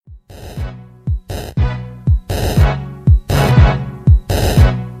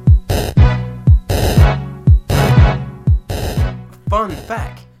fun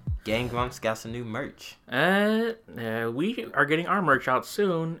fact. Gang Grumps got some new merch. We are getting our merch out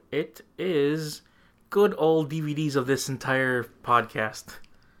soon. It is good old DVDs of this entire podcast.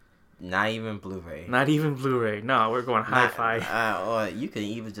 Not even Blu-ray. Not even Blu-ray. No, we're going hi-fi. Or you can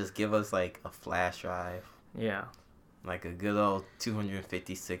even just give us like a flash drive. Yeah. Like a good old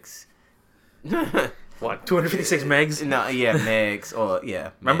 256. What, 256 megs? No, yeah, megs. Or, yeah.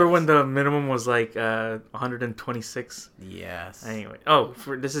 Remember megs. when the minimum was like 126? Yes. Anyway. Oh,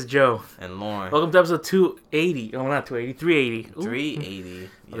 this is Joe. And Lauren. Welcome to episode 280. Oh, not 280. 380. Ooh. 380.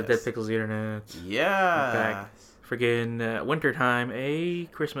 Of the Dead Pickles Internet. Yeah. Back. Friggin' wintertime.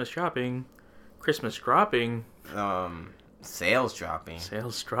 Christmas shopping. Christmas dropping. Sales dropping.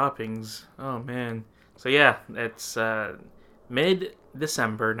 Sales droppings. Oh, man. So, yeah. It's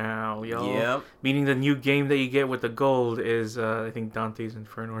mid-December now, y'all. Yep. Meaning the new game that you get with the gold is, I think, Dante's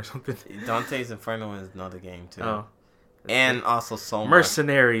Inferno or something. Dante's Inferno is another game, too. Oh. And also Soma.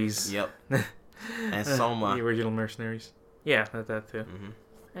 Mercenaries. Yep. And Soma. The original Mercenaries. Yeah, that too. Mm-hmm.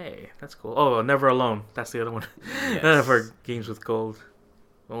 Hey, that's cool. Oh, Never Alone. That's the other one. Yes. For games with gold.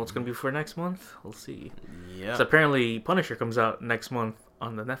 Well, what's going to be for next month? We'll see. Yeah. So apparently Punisher comes out next month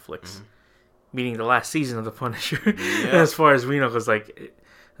on the Netflix. Mm-hmm. Meaning the last season of the Punisher. Yep. As far as we know, because like,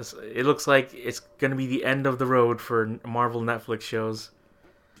 it looks like it's going to be the end of the road for Marvel Netflix shows.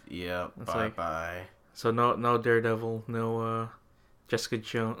 Yeah, bye. So no Daredevil, no Jessica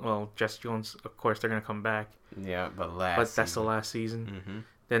Jones. Well, Jessica Jones, of course, they're going to come back. Yeah, but that's the last season. Mm-hmm.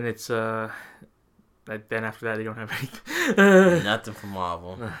 Then it's then after that they don't have anything. Nothing from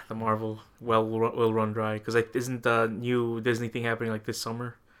Marvel. The Marvel will run dry because isn't the new Disney thing happening like this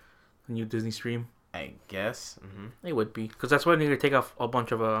summer? The new Disney stream. I guess. Mm-hmm. It would be because that's why they need to take off a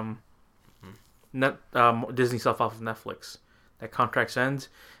bunch of Disney stuff off of Netflix. That contract ends,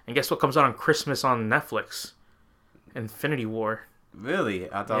 and guess what comes out on Christmas on Netflix? Infinity War.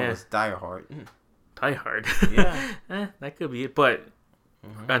 Really? I thought it was Die Hard. Die Hard. Yeah. That could be it, but.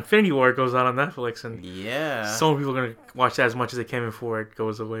 Mm-hmm. Infinity War goes out on Netflix, and some people are gonna watch that as much as they can before it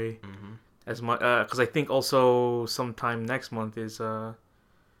goes away. Mm-hmm. As much because I think also sometime next month is what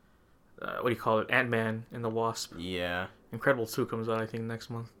do you call it? Ant-Man and the Wasp. Yeah. Incredibles 2 comes out I think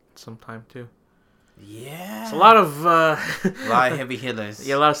next month sometime too. Yeah. It's a lot of heavy hitters.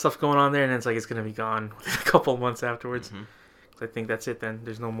 Yeah, a lot of stuff going on there, and then it's gonna be gone within a couple months afterwards. Mm-hmm. I think that's it. Then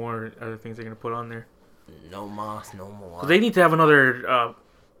there's no more other things they're gonna put on there. No more. So they need to have another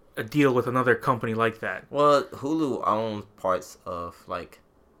a deal with another company like that. Well, Hulu owns parts of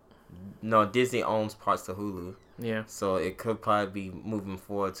Disney owns parts of Hulu. Yeah. So it could probably be moving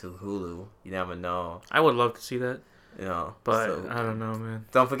forward to Hulu. You never know. I would love to see that. But so, I don't know, man.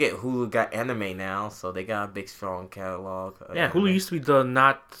 Don't forget Hulu got anime now, so they got a big strong catalog. Yeah, anime. Hulu used to be the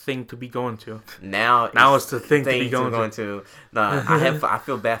not thing to be going to. Now it's the thing to be going to. Nah, I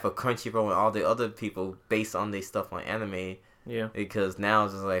feel bad for Crunchyroll and all the other people based on their stuff on anime. Yeah. Because now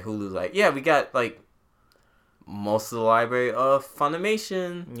it's just like Hulu's like, yeah, we got like most of the library of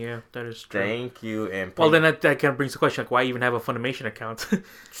Funimation. Yeah, that is true. Thank you. And well, then that kind of brings the question, like, why even have a Funimation account?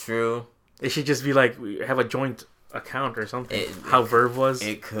 True. It should just be like, we have a joint account or something. How Verve was.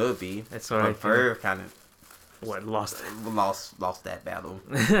 It could be. That's what I think. Verve kind of lost that battle.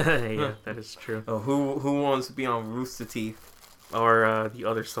 Yeah, that is true. Who wants to be on Rooster Teeth? Or the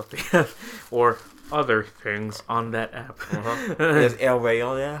other stuff they have, or other things on that app. There's El Rey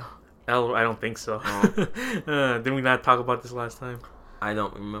on there. I don't think so. Didn't we not talk about this last time? I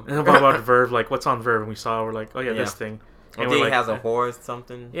don't remember. About Verve, like what's on Verve, and we saw we're like, oh yeah, this thing. And I think it has a horror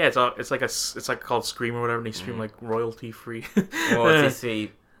something. Yeah, it's like called Scream or whatever. And they stream like royalty free. Royalty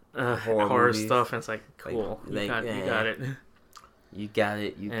free horror stuff, and it's like cool. You got it. You got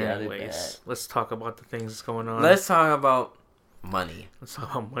it. Anyways, let's talk about the things that's going on. Let's talk about money. Let's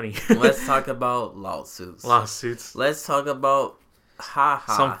Let's talk about lawsuits. Let's talk about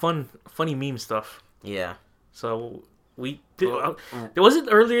some funny meme stuff. Yeah. So we did. Was it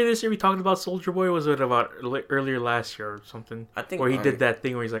earlier this year we talked about Soulja Boy? Or was it about earlier last year or something? I think where he did that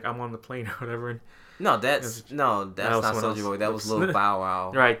thing where he's like, "I'm on the plane" or whatever. And that's not Soulja Boy. That was Lil Bow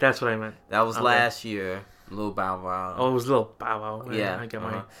Wow. Right, that's what I meant. That was last year. Lil Bow Wow. Oh, it was Lil Bow Wow. Yeah. I got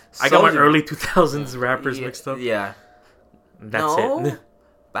my early 2000s rappers mixed up. Yeah. That's it.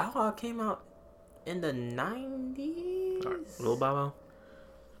 Bow Wow came out in the 90s. Lil Bow Wow.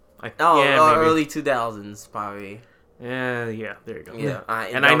 Early 2000s probably. Yeah, there you go. Yeah,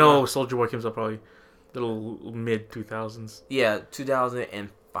 I know Soulja Boy comes up probably little mid 2000s. Yeah,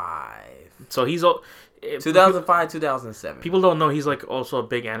 2005. So he's 2005, 2007. People don't know he's like also a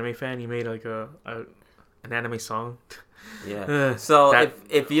big anime fan. He made like an anime song. Yeah. So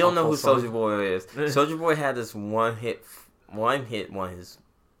if you don't know who Soulja Boy is, Soulja Boy had this one hit one hit,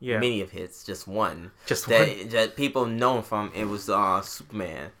 many of hits, just one. That people know him from. It was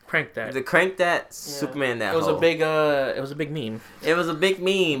Superman. Crank That. Superman that. It was a big meme. It was a big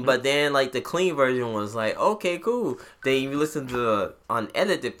meme, but then like the clean version was like, okay, cool. Then you listen to the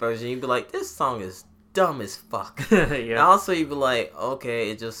unedited version, you'd be like, this song is dumb as fuck. Yeah. And also you'd be like, okay,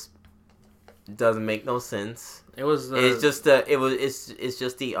 it just doesn't make no sense. It was. It's just the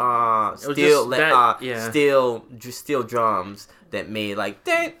steel drums that made like.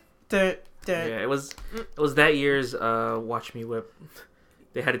 Yeah, it was that year's Watch Me Whip.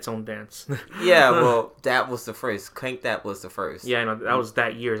 They had its own dance. Yeah, well, that was the first. Crank That was the first. Yeah, I know. That was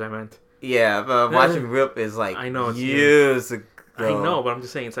that year's, I meant. Yeah, but Watch Me Whip is like I know, years ago. I know, but I'm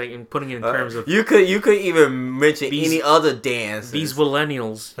just saying, it's like in putting it in terms of... You could even mention any other dances. These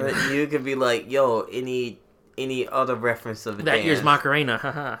millennials. You could be like, yo, any other reference of a that dance. Year's Macarena,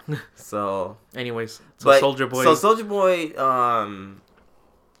 haha. So... Anyways, Soulja Boy... So Soulja Boy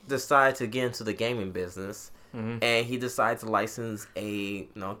decided to get into the gaming business, and he decided to license a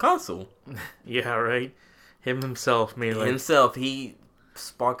console. Yeah, right? Himself, mainly. He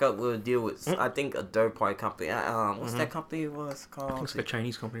sparked up with a deal with, I think, a third-party company. What's that company was called? I think it's like a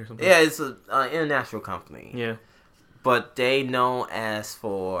Chinese company or something. Yeah, it's an international company. Yeah. But they known as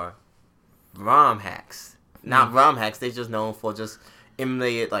for ROM hacks. Not ROM hacks, they just known for just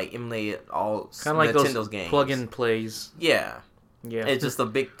emulated all kind of like Nintendo's those games. Plug-in plays. Yeah. Yeah. It's just a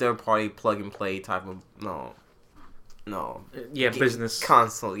big third-party plug-and-play type of, business.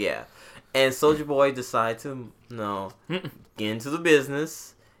 Console, yeah. And Soulja Boy decided to, get into the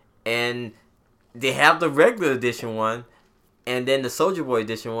business, and they have the regular edition one, and then the Soulja Boy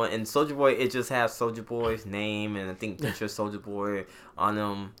edition one, and Soulja Boy, it just has Soulja Boy's name, and I think picture of Soulja Boy on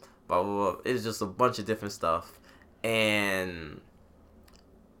them, blah, blah, blah. It's just a bunch of different stuff, and,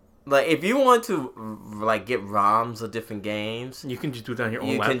 like, if you want to, like, get ROMs of different games... You can just do that on your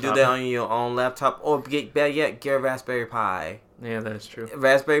own laptop. You can do that on your own laptop, or get a Raspberry Pi. Yeah, that is true.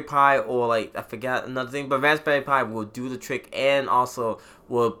 Raspberry Pi, or like I forgot another thing, but Raspberry Pi will do the trick and also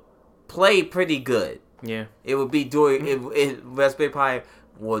will play pretty good. Yeah, it would be doing Raspberry Pi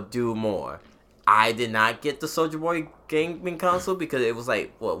will do more. I did not get the Soulja Boy gaming console because it was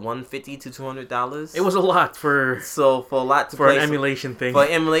like $150 to $200. It was a lot for an emulation thing. For an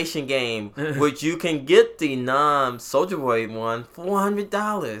emulation game, which you can get the non-Soulja Boy one for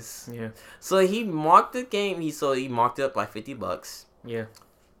 $100. Yeah. So he marked the game. He marked it up by $50. Yeah.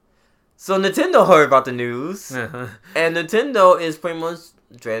 So Nintendo heard about the news, and Nintendo is pretty much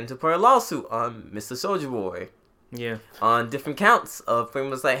threatening to put a lawsuit on Mr. Soulja Boy. Yeah. On different counts of pretty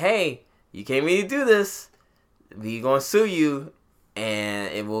much like, hey, you can't really do this. We're gonna sue you,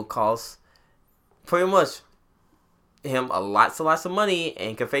 and it will cost pretty much him lots of money,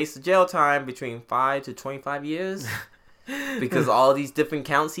 and can face the jail time between 5 to 25 years because all these different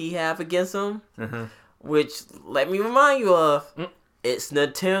counts he have against him. Which, let me remind you of, it's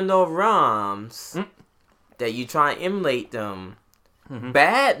Nintendo ROMs that you try and emulate them.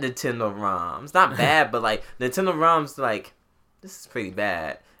 Bad Nintendo ROMs, not bad, but like Nintendo ROMs, like this is pretty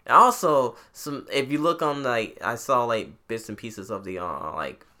bad. And also, if you look on, like, I saw, like, bits and pieces of the,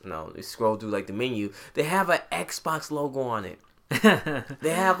 you scroll through, like, the menu, they have an Xbox logo on it. They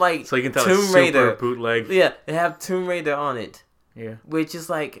have, like, so you can tell Tomb it's Raider. Super bootleg. Yeah, they have Tomb Raider on it. Yeah. Which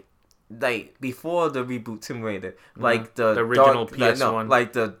is, like before the reboot Tomb Raider. Like, the original dark, PS1.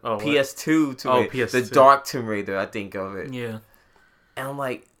 Like, the PS2 Tomb Raider. PS2. The Dark Tomb Raider, I think of it. Yeah. And I'm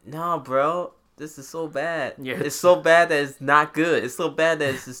like, nah, bro. This is so bad. Yeah, it's so bad that it's not good. It's so bad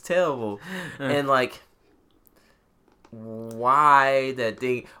that it's just terrible. And like, why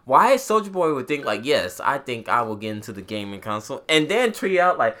Soulja Boy would think like, yes, I think I will get into the gaming console, and then tweet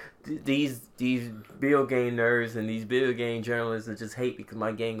out like these video game nerds and these video game journalists that just hate because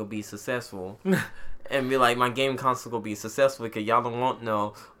my game will be successful, and be like, my game console will be successful because y'all don't want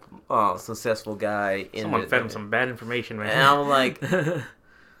no successful guy. Someone fed him some bad information, man. And I'm like.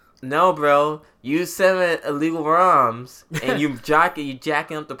 No, bro. You selling illegal ROMs and you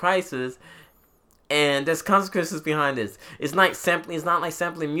jacking up the prices, and there's consequences behind this. It's not like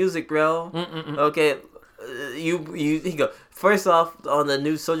sampling music, bro. Okay, he go. First off, on the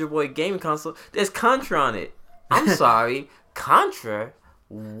new Soulja Boy gaming console, there's Contra on it. I'm sorry, Contra.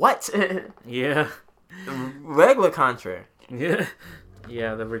 What? Yeah. Regular Contra. Yeah.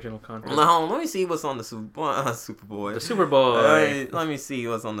 Yeah, the original Contra. No, let me see what's on the Superboy. The Superboy. Let me see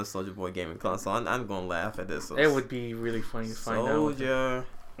what's on the Soulja Boy gaming console. I'm gonna laugh at this. It would be really funny to find out. Soulja.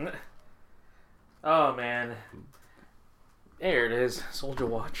 Oh man, there it is. Soulja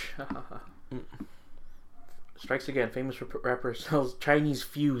Watch. Strikes again. Famous rapper sells Chinese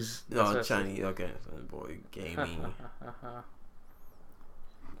fuse. Chinese. Okay, boy, gaming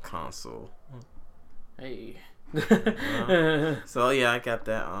console. Hey. So yeah, I got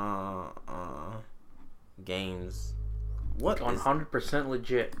that. Games. What? 100%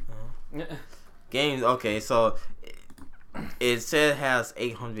 legit. Games. Okay, so it said it has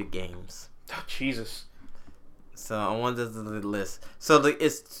 800 games. Oh, Jesus. So I wonder the list. So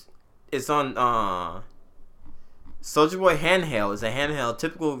it's on Soulja Boy handheld. It's a handheld.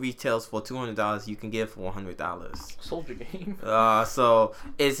 Typical retails for $200. You can get it for $100. Soulja game. So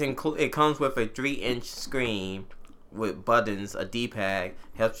it comes with a 3-inch screen with buttons, a D-pad,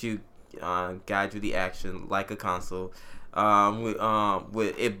 helps you guide through the action like a console.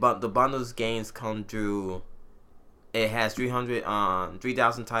 The bundles games come through. It has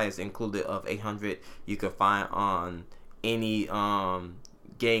 3,000 titles included of 800 you can find on any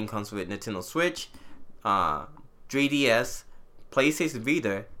game console with Nintendo Switch, 3DS, PlayStation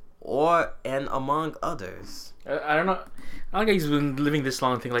Vita, and among others. I don't know. I don't think he's been living this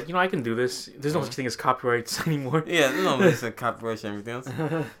long and think like, I can do this. There's no such thing as copyrights anymore. Yeah, there's no such copyrights and everything else.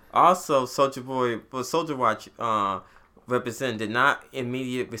 Also, Soulja Watch representative did not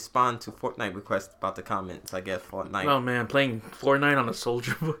immediately respond to Fortnite requests about the comments. I guess Fortnite. Oh man, playing Fortnite on a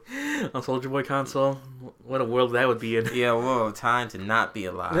Soulja Boy console. What a world that would be in. Yeah, well, time to not be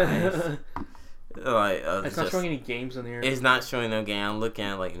alive. It's not showing any games in here. It's not showing no game. I'm looking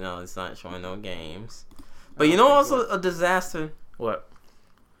at it no, it's not showing no games. But also a disaster. What?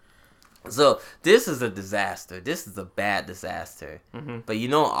 So this is a disaster. This is a bad disaster. Mm-hmm.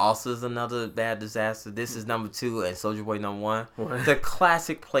 But also is another bad disaster. This is number 2 and Soulja Boy number 1. What? The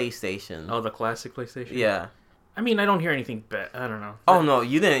classic PlayStation. Oh, the classic PlayStation. Yeah. I mean, I don't hear anything bad. I don't know. Oh no,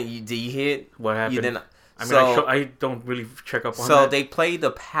 you didn't. Did you hear it? What happened? You didn't. I mean, I don't really check up on that. So they play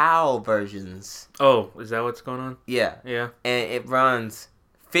the PAL versions. Oh, is that what's going on? Yeah. Yeah. And it runs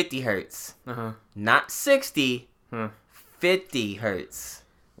 50 hertz. Uh-huh. Not 60. Huh. 50 hertz.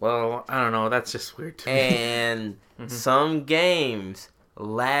 Well, I don't know. That's just weird to me. And some games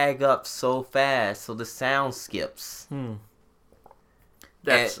lag up so fast, so the sound skips.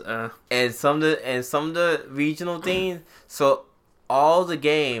 That's and some of the regional things. So all the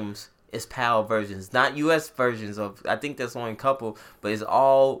games is PAL versions, not US versions of. I think there's only a couple, but it's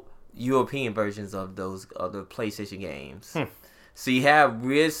all European versions of those other PlayStation games. So you have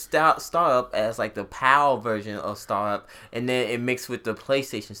Weird Startup as like the PAL version of Startup, and then it mixed with the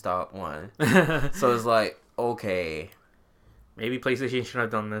PlayStation Startup one. So it's like, okay, maybe PlayStation should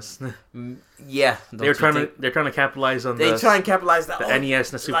have done this. Yeah, they're trying to capitalize on. They try and capitalize the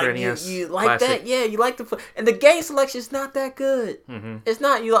NES and the Super NES. You like classic. that? Yeah, you like and the game selection is not that good. It's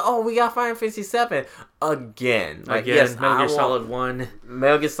not. You like, oh, we got Final Fantasy 7 again. Like yes, Metal Gear Solid 1.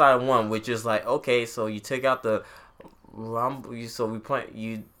 Metal Gear Solid 1, which is like, okay, so you take out the rumble. So we play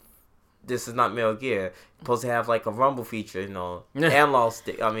you. This is not Metal Gear. You're supposed to have like a rumble feature, analog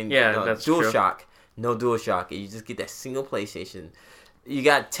stick. I mean, that's DualShock. No DualShock. You just get that single PlayStation. You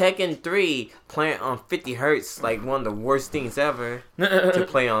got Tekken 3 playing on 50 hertz, like one of the worst things ever to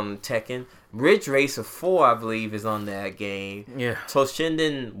play on Tekken. Ridge Racer 4, I believe, is on that game. Yeah.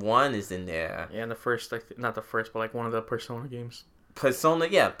 Toshinden 1 is in there. Yeah, and the first, not the first, but like one of the Persona games. Persona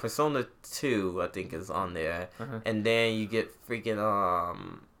 2, I think, is on there. And then you get freaking,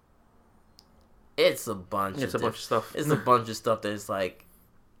 it's a bunch of stuff. It's a bunch of stuff that's like,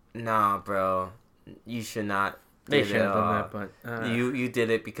 nah, bro, you should not. They should have done that, but you did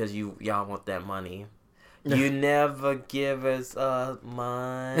it because y'all want that money. You never give us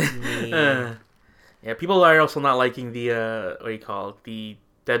money. Yeah, people are also not liking the the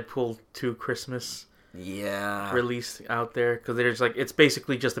Deadpool 2 Christmas release out there, because there's like, it's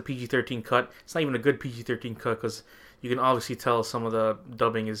basically just a PG-13 cut. It's not even a good PG-13 cut, because you can obviously tell some of the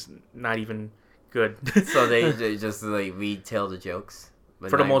dubbing is not even good. So they just like retell the jokes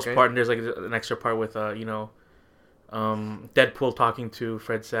for the most part, and there's like an extra part with Deadpool talking to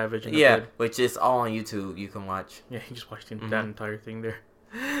Fred Savage. Which is all on YouTube. You can watch. Yeah, you just watched that entire thing there.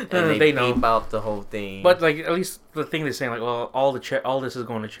 And they know about the whole thing. But like, at least the thing they're saying, like, well, all this is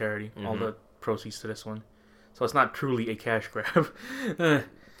going to charity. All the proceeds to this one, so it's not truly a cash grab.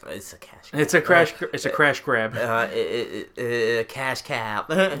 It's a cash grab. It's a crash grab. A cash cab.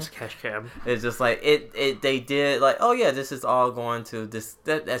 It's a cash cab. It's just like they did like, oh yeah, this is all going to this.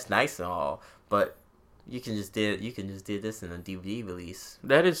 That's nice and all, but you can just did this in a DVD release.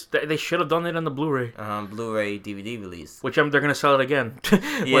 They should have done it on the Blu-ray. Blu-ray DVD release. Which they're gonna sell it again.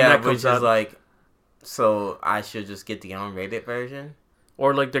 When that comes out. Is like, so I should just get the unrated version.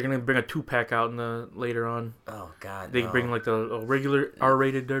 Or like they're gonna bring a 2-pack out later on. Oh God! They bring like a regular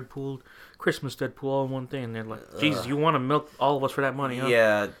R-rated Deadpool, Christmas Deadpool, all in one thing, and they're like, "Jesus, you want to milk all of us for that money, huh?"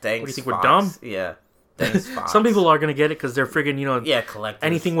 Yeah, thanks. What do you think, Fox. we're dumb? Yeah, thanks, Fox. Some people are gonna get it because they're friggin', collectors.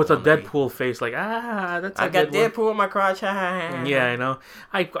 anything with a Deadpool face, like that's. I got Deadpool in my crotch. Yeah, I know.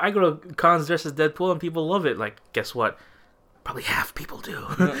 I go to cons dressed as Deadpool and people love it. Like, guess what? Probably half people do.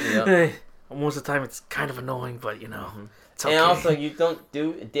 Yep. Most of the time, it's kind of annoying, but Mm-hmm. it's okay. And also, you don't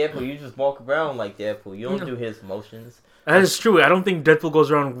do Deadpool. You just walk around like Deadpool. You don't do his motions. That is true. I don't think Deadpool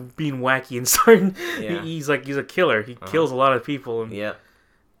goes around being wacky and starting. Yeah. He's a killer. He kills a lot of people. And,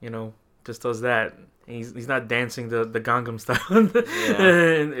 just does that. And he's not dancing the Gangnam Style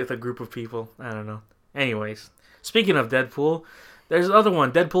with a group of people. I don't know. Anyways, speaking of Deadpool, there's another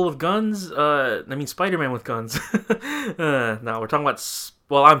one. Deadpool with guns. Spider-Man with guns. No, we're talking about.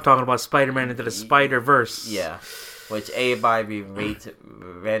 Well, I'm talking about Spider-Man into the Spider-Verse. Yeah. Which everybody be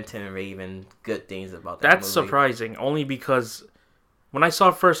ranting and raving good things about that movie. That's surprising, only because when I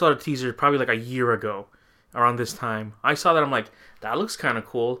first saw the teaser, probably like a year ago, around this time, I saw that, I'm like, that looks kind of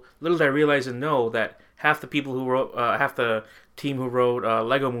cool. Little did I realize and know that half the people who wrote, half the team who wrote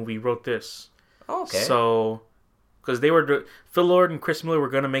Lego Movie wrote this. Okay. So, because Phil Lord and Chris Miller were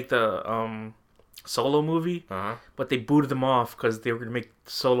going to make the Solo movie, but they booted them off because they were going to make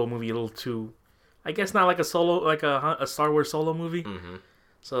the Solo movie a little too... I guess not like a Star Wars Solo movie. Mm-hmm.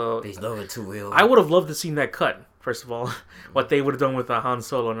 So they love it too real. I would have loved to seen that cut. First of all, what they would have done with Han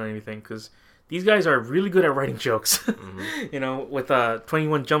Solo and anything, because these guys are really good at writing jokes. Mm-hmm. With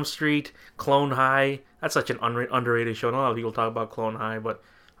 21 Jump Street, Clone High. That's such an underrated show. Not a lot of people talk about Clone High, but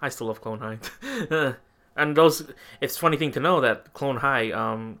I still love Clone High. And it's a funny thing to know that Clone High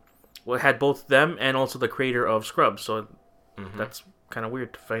had both them and also the creator of Scrubs. So that's kind of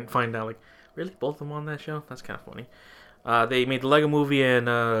weird to find out. Like, really? Both of them on that show? That's kind of funny. They made the Lego Movie and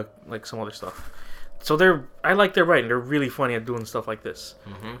like some other stuff. So I like their writing. They're really funny at doing stuff like this.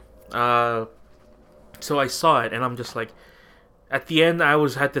 Mm-hmm. So I saw it and I'm just like, at the end I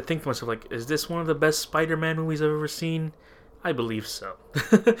had to think to myself, like, is this one of the best Spider-Man movies I've ever seen? I believe so.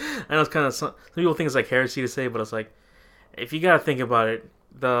 I know it's kind of some people think it's like heresy to say, but it's like, if you gotta think about it,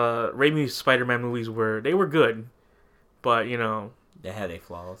 the Raimi Spider-Man movies were good, but they had their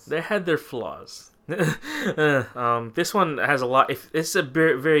flaws. They had their flaws. This one has a lot. It's a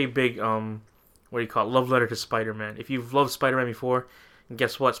very big what do you call it? Love letter to Spider-Man. If you've loved Spider-Man before, and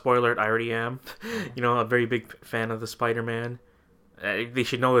guess what? Spoiler alert, I already am. A very big fan of the Spider-Man. They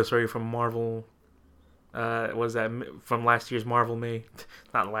should know this already from Marvel. Was that from last year's Marvel May?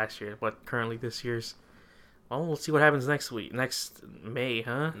 Not last year, but currently this year's. Well, we'll see what happens next May,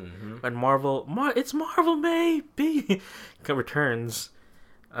 huh? Mm-hmm. When it's Marvel May, returns.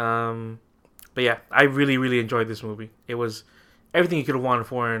 But yeah, I really, really enjoyed this movie. It was everything you could have wanted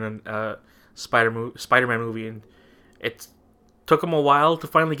for in a Spider-Man movie, and it took them a while to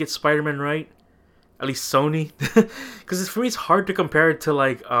finally get Spider-Man right. At least Sony, because for me it's hard to compare it to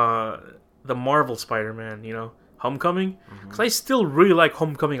like the Marvel Spider-Man, Homecoming, because I still really like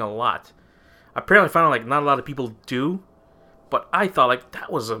Homecoming a lot. Apparently, I found out like not a lot of people do, but I thought like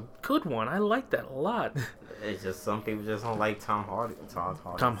that was a good one. I like that a lot. It's just some people just don't like Tom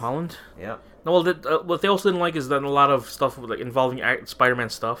Holland? Yeah. No, what they also didn't like is that a lot of stuff like involving Spider-Man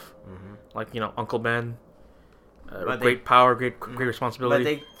stuff, like Uncle Ben, great power, great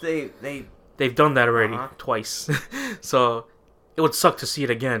responsibility. But they've done that already twice, so it would suck to see it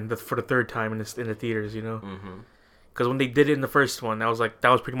again for the third time in the theaters, Because when they did it in the first one, that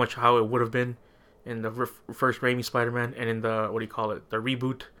was pretty much how it would have been in the first Raimi Spider-Man, and in the the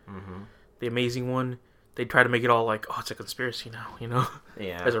reboot, the Amazing one. They try to make it all like, oh, it's a conspiracy now,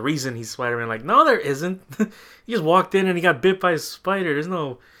 Yeah. There's a reason he's Spider-Man. Like, no, there isn't. He just walked in and he got bit by a spider. There's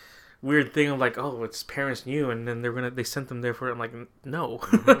no weird thing of like, oh, it's parents knew and then they sent them there for it. I'm like, no,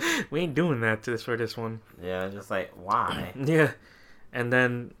 we ain't doing that for this one. Yeah, just like, why? Yeah, and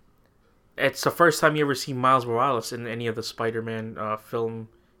then it's the first time you ever see Miles Morales in any of the Spider-Man film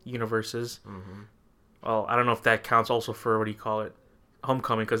universes. Well, I don't know if that counts also for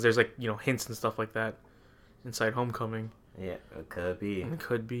Homecoming, because there's like hints and stuff like that inside Homecoming. Yeah, it could be. It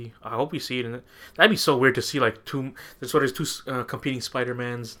could be. I hope you see it in it. That'd be so weird to see like there's two competing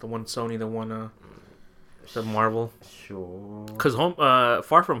Spider-Mans, the one Sony, the one the Marvel. Sure. Because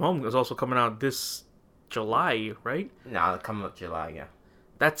Far From Home is also coming out this July, right? No, coming up July, yeah.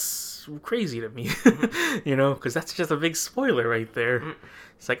 That's crazy to me, because that's just a big spoiler right there.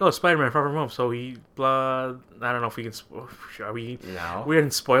 It's like, oh, Spider-Man Far From Home, so he blah. I don't know if we can. Are we? No. We're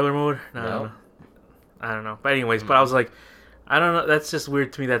in spoiler mode. No. I don't know. But anyways, but I was like, I don't know. That's just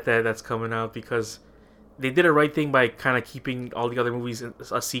weird to me that that's coming out, because they did a right thing by kind of keeping all the other movies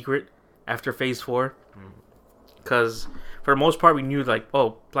a secret after Phase 4. Because for the most part, we knew, like,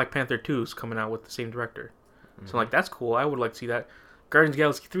 oh, Black Panther 2 is coming out with the same director. So, like, that's cool. I would like to see that. Guardians of the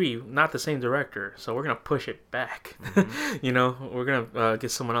Galaxy 3, not the same director. So we're going to push it back. You know, we're going to get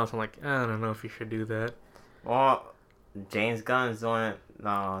someone else. I'm like, I don't know if you should do that. Well, James Gunn's doing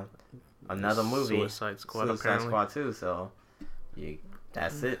another movie. Suicide Squad, Suicide Squad 2, so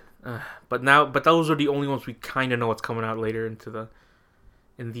that's it. But those are the only ones we kind of know what's coming out later in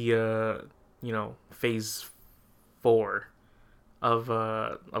the Phase 4 of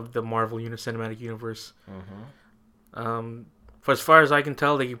the Marvel Cinematic Universe. For as far as I can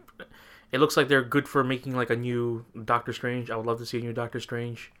tell, it looks like they're good for making like a new Doctor Strange. I would love to see a new Doctor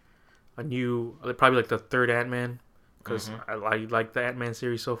Strange, probably like the third Ant-Man, because I like the Ant-Man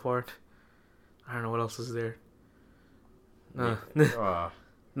series so far. I don't know what else is there.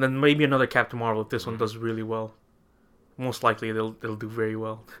 Then maybe another Captain Marvel if this one does really well. Most likely they'll do very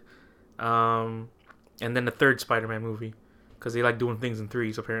well. And then the third Spider-Man movie, because they like doing things in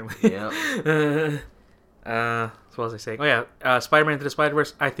threes apparently. Yeah. So what was I saying? Oh yeah, Spider-Man Into the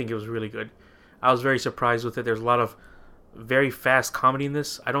Spider-Verse. I think it was really good. I was very surprised with it. There's a lot of very fast comedy in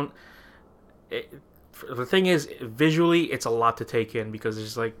this. The thing is, visually, it's a lot to take in because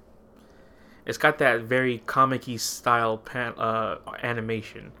it's got that very comic-y style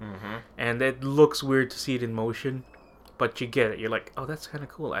animation, and it looks weird to see it in motion, but you get it. You're like, oh, that's kind of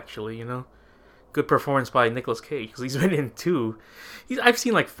cool, actually. You know, good performance by Nicolas Cage because he's been in 2. I've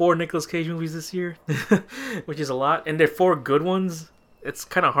seen like 4 Nicolas Cage movies this year, which is a lot, and they're 4 good ones. It's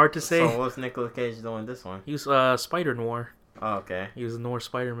kind of hard to say. So what's Nicolas Cage doing this one? He was Spider Noir. Oh, okay. He was Noir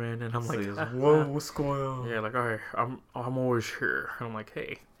Spider-Man, and I'm like, whoa, what's going on? Yeah, like, all right, I'm always here. And I'm like,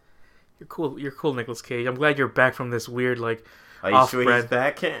 hey, you're cool, Nicolas Cage. I'm glad you're back from this weird like. Are you sure he's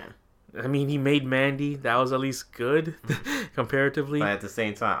back? I mean, he made Mandy. That was at least good, comparatively. But at the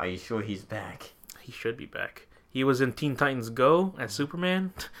same time, are you sure he's back? He should be back. He was in Teen Titans Go as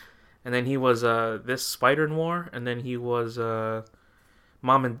Superman, and then he was this Spider Noir, and then he was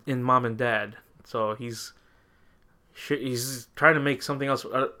Mom and Dad. So he's trying to make something else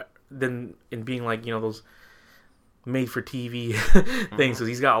than in being like, you know, those made for TV things. So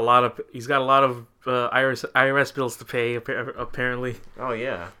he's got a lot of IRS bills to pay apparently. Oh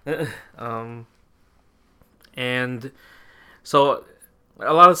yeah. And so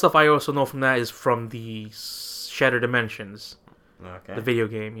a lot of stuff I also know from that is from the Shattered Dimensions, the video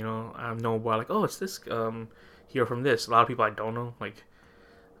game. You know, I know about like, oh, it's this hero from this. A lot of people I don't know. Like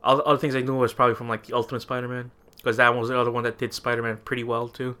all the other things I knew was probably from like the Ultimate Spider-Man, because that one was the other one that did Spider-Man pretty well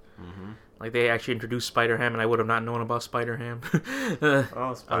too. Like they actually introduced Spider-Ham, and I would have not known about Spider-Ham.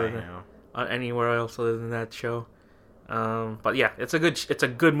 Spider-Ham. Anywhere else other than that show. But yeah, it's a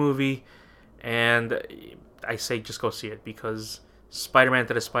good movie, and I say just go see it because Spider-Man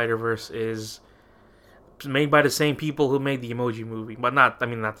Into the Spider-Verse is made by the same people who made the Emoji Movie, but not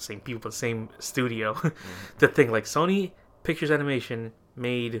the same people, but the same studio. To think like Sony Pictures Animation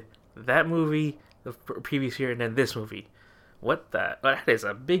made that movie the previous year and then this movie. That is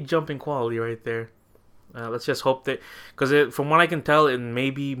a big jump in quality right there. Let's just hope that, because from what I can tell, it may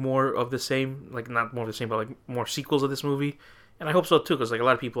be more of the same, like not more of the same, but like more sequels of this movie, and I hope so too, because like a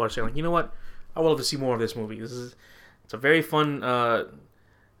lot of people are saying like, you know what, I would love to see more of this movie. It's a very fun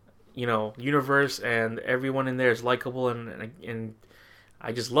universe, and everyone in there is likable, and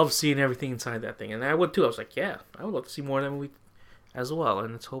I just love seeing everything inside that thing, and I would too. I was like, yeah, I would love to see more of that movie as well,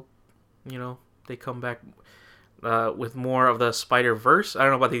 and let's hope they come back with more of the Spider-Verse. I don't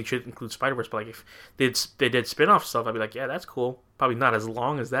know about they should include Spider-Verse, but like if they did spin-off stuff, I'd be like, yeah, that's cool. Probably not as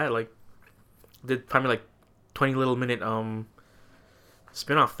long as that. Like did probably like 20 little minute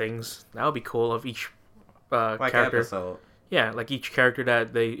spin-off things. That would be cool of each character. Episode. Yeah, like each character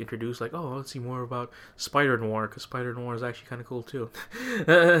that they introduce, like, oh, let's see more about Spider Noir, because Spider Noir is actually kind of cool too.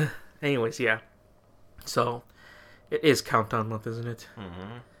 Anyways, yeah. So it is countdown month, isn't it?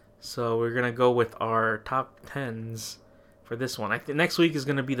 So we're gonna go with our top 10s for this one. I think next week is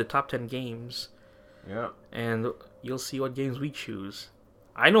gonna be the top 10 games. Yeah. And you'll see what games we choose.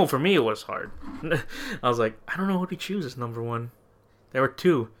 I know for me it was hard. I was like, I don't know what to choose as number 1. There were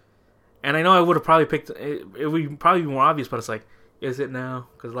 2, and I know I would have probably picked. It would probably be more obvious, but it's like, is it now?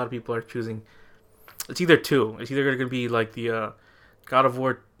 Because a lot of people are choosing. It's either 2. It's either gonna be like the God of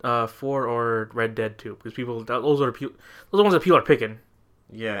War 4 or Red Dead 2, because those are the ones that people are picking.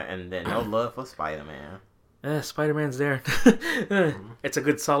 Yeah, and then no love for Spider-Man. Spider-Man's there. It's a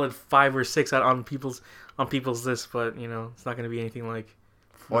good solid 5 or 6 on people's list, but it's not going to be anything like.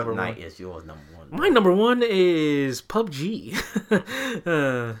 Fortnite is yours number 1. My number 1 is PUBG.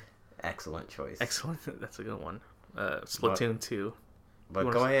 Excellent choice. Excellent. That's a good one. Splatoon 2.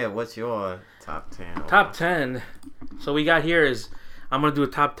 But go ahead. What's your top 10? Top 10. So we got here is I'm gonna do a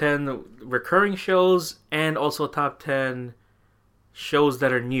top 10 recurring shows and also top 10 shows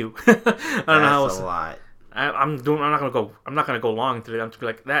that are new. I don't know how That's a lot. I'm not gonna go long today. I'm just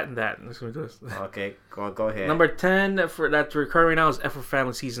gonna be like that and that. I'm just gonna do this. Okay, go ahead. Number 10 that's recurring now is F for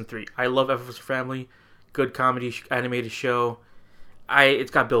Family season 3. I love F for Family. Good comedy animated show.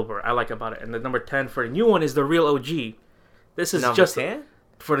 It's got Bill Burr. I like about it. And the number 10 for the new one is The Real OG. This is number just 10?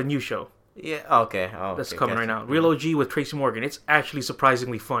 For the new show. Yeah, okay. That's coming right now. Real OG with Tracy Morgan. It's actually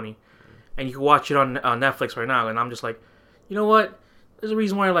surprisingly funny. And you can watch it on Netflix right now. And I'm just like, you know what? There's a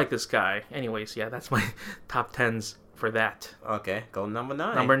reason why I like this guy. Anyways, yeah, that's my top 10s for that. Okay, go number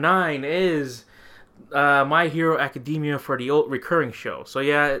 9. Number 9 is My Hero Academia for the old recurring show. So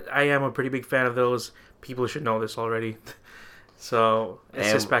yeah, I am a pretty big fan of those. People should know this already. So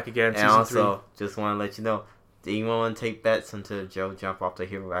it's just back again. And also, just want to let you know, do you want to take bets until Joe jump off the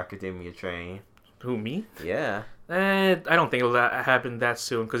Hero Academia train? Who, me? Yeah. I don't think it'll happen that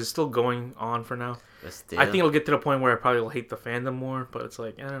soon because it's still going on for now. I think it'll get to the point where I probably will hate the fandom more, but it's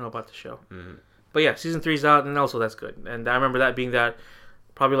like, I don't know about the show. Mm-hmm. But yeah, season 3's out, and also that's good. And I remember that being that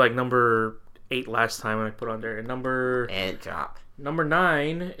probably like number 8 last time when I put on there. And number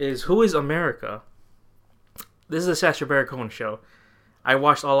 9 is Who is America? This is a Sacha Baron Cohen show. I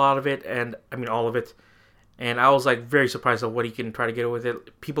watched all of it, and I was like very surprised at what he can try to get with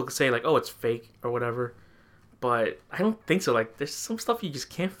it. People could say like, "Oh, it's fake" or whatever, but I don't think so. Like, there's some stuff you just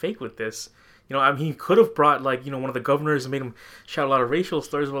can't fake with this. You know, I mean, he could have brought like one of the governors and made him shout a lot of racial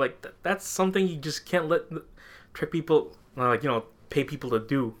slurs, but like that's something you just can't let trick people, pay people to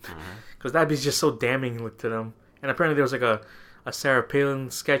do, because that'd be just so damning to them. And apparently there was like a Sarah Palin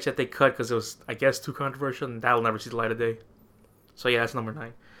sketch that they cut because it was, I guess, too controversial, and that'll never see the light of day. So yeah, that's number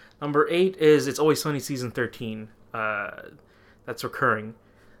 9. Number 8 is It's Always Sunny season 13. That's recurring.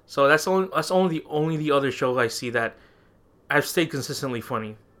 So that's only the other show I see that I've stayed consistently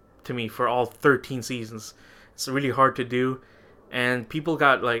funny to me for all 13 seasons. It's really hard to do, and people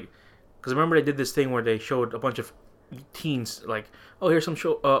got like, because remember they did this thing where they showed a bunch of teens like, oh, here's some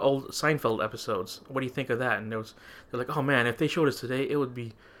old Seinfeld episodes. What do you think of that? And they're like, oh man, if they showed us today, it would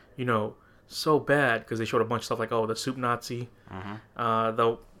be, so bad, because they showed a bunch of stuff like, oh, the soup Nazi,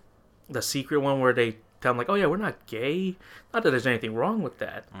 the secret one where they tell them like, oh yeah, we're not gay. Not that there's anything wrong with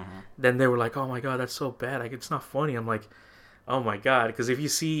that. Then they were like, oh my god, that's so bad. Like, it's not funny. I'm like, oh my god, because if you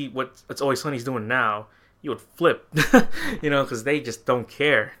see what It's Always Sunny's doing now, you would flip, because they just don't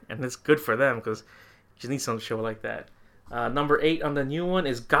care, and it's good for them because you just need some show like that. Number 8 on the new one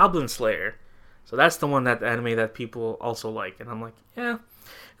is Goblin Slayer. So that's the one, that anime that people also like, and I'm like, yeah,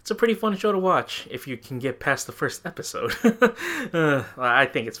 it's a pretty fun show to watch if you can get past the first episode. I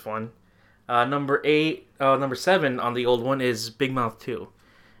think it's fun. Number 7 on the old one is Big Mouth 2.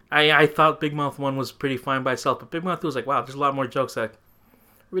 I thought Big Mouth 1 was pretty fine by itself, but Big Mouth 2 was like, wow, there's a lot more jokes that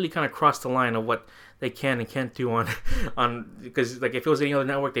really kind of cross the line of what they can and can't do on because like if it was any other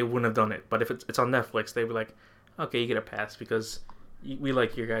network they wouldn't have done it, but if it's on Netflix they'd be like, okay, you get a pass because we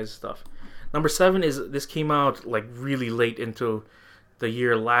like your guys' stuff. Number 7 is, this came out like really late into the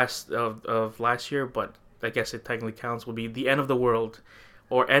year of last year, but I guess it technically counts, will be The End of the World,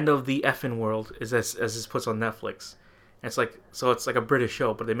 or End of the Effin' World, as this puts on Netflix. And it's like a British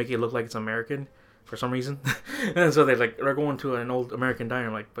show, but they make it look like it's American for some reason. And so they're going to an old American diner.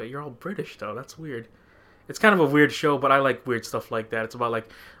 I'm like, but you're all British though. That's weird. It's kind of a weird show, but I like weird stuff like that. It's about like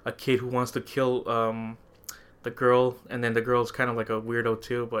a kid who wants to kill the girl, and then the girl's kind of like a weirdo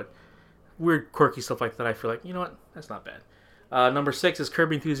too, but weird quirky stuff like that. I feel like, you know what, that's not bad. Number 6 is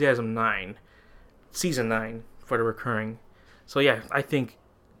Curb Enthusiasm 9, season 9 for the recurring. So yeah, I think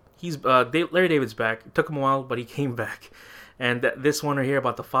he's Larry David's back. It took him a while, but he came back. And this one right here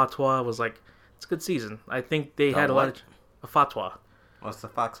about the fatwa was like, it's a good season. I think they had a lot of a fatwa. What's the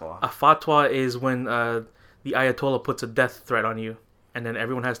fatwa? A fatwa is when the Ayatollah puts a death threat on you, and then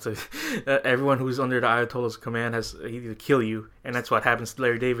everyone has to, everyone who's under the Ayatollah's command has to either kill you, and that's what happens to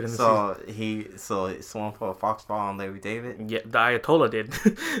Larry David in the season. So someone put a fatwa on Larry David? Yeah, the Ayatollah did.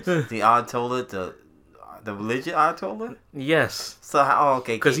 The Ayatollah, the religious Ayatollah? Yes. So how?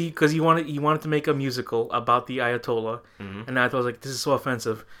 Okay. Because he wanted to make a musical about the Ayatollah, and the Ayatollah was like, this is so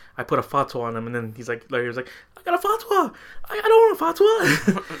offensive. I put a fatwa on him, and then Larry was like, I got a fatwa. I don't want a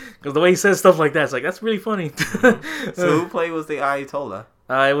fatwa. Because the way he says stuff like that, it's like, that's really funny. So who played was the Ayatollah?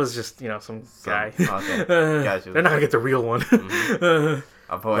 It was just some guy. Okay. Gotcha. They're not gonna get the real one.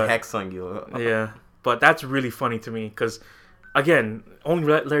 I'll put a hex on you. Yeah, but that's really funny to me because, again, only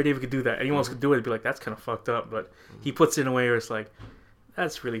Larry David could do that. Anyone else could do it. It'd be like, that's kind of fucked up. But he puts it in a way where it's like,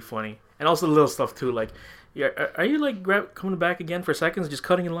 That's really funny. And also the little stuff too, like, yeah, are you like coming back again for seconds, just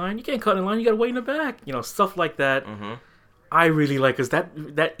cutting in line? You can't cut in line. You gotta wait in the back. You know, stuff like that. Mm-hmm. I really like, because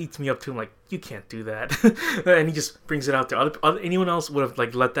that eats me up too. I'm like, you can't do that. And he just brings it out there. Anyone else would have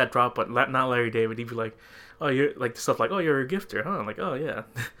like let that drop, but not Larry David. He'd be like, oh, you're like stuff like, oh, you're a gifter, huh? I'm like, oh yeah.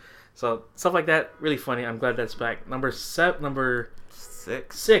 So stuff like that, really funny. I'm glad that's back. Number six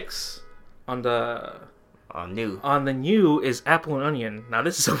on the new is Apple and Onion. Now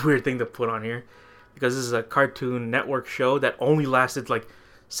this is a weird thing to put on here, because this is a Cartoon Network show that only lasted like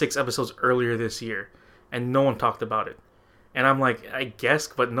 6 episodes earlier this year, and no one talked about it. And I'm like, I guess,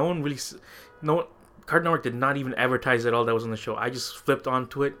 but no one really, Cartoon Network did not even advertise at all that was on the show. I just flipped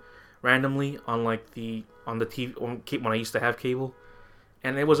onto it randomly on the TV when I used to have cable,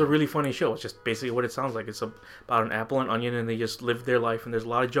 and it was a really funny show. It's just basically what it sounds like. It's about an apple and onion, and they just live their life, and there's a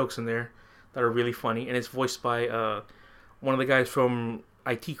lot of jokes in there that are really funny, and it's voiced by one of the guys from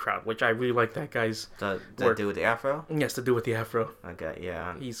IT Crowd, which I really like that guy's work. To do with the afro? Yes, to do with the afro. Okay,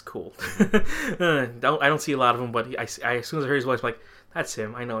 yeah. He's cool. I don't see a lot of him, but as soon as I heard his voice, I'm like, that's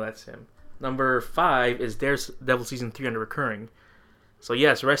him. I know that's him. Number 5 is Daredevil Season 3 on the recurring. So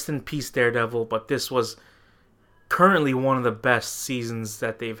yes, rest in peace, Daredevil, but this was currently one of the best seasons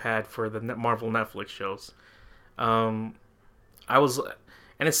that they've had for the Marvel Netflix shows. And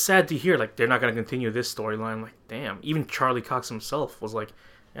it's sad to hear, like, they're not going to continue this storyline. Like, damn. Even Charlie Cox himself was like,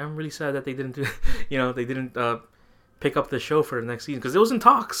 yeah, I'm really sad that they didn't pick up the show for the next season. Because it was in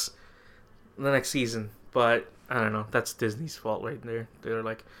talks the next season. But, I don't know. That's Disney's fault right there. They're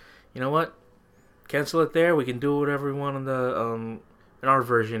like, you know what? Cancel it there. We can do whatever we want on the, in our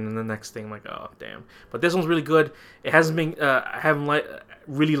version in the next thing. I'm like, oh, damn. But this one's really good. It hasn't been, I haven't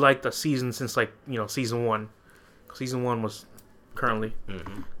really liked the season since, like, season 1. Season 1 was currently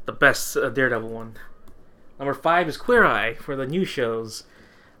the best Daredevil one. Number 5 is Queer Eye for the new shows.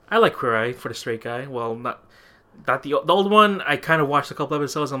 I like Queer Eye for the straight guy. Well, not the old one. I kind of watched a couple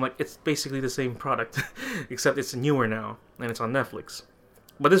episodes. I'm like, it's basically the same product, except it's newer now and it's on Netflix.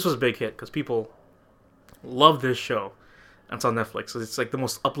 But this was a big hit because people love this show. It's on Netflix. It's like the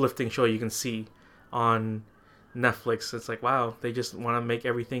most uplifting show you can see on Netflix. It's like, wow, they just want to make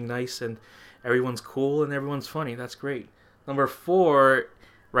everything nice and everyone's cool and everyone's funny. That's great. Number 4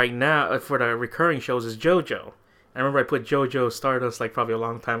 right now for the recurring shows is JoJo. I remember I put JoJo Stardust like probably a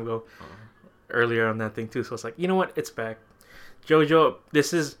long time ago, earlier on that thing too. So it's like, you know what? It's back. JoJo.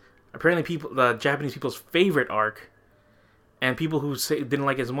 This is apparently the Japanese people's favorite arc, and people who didn't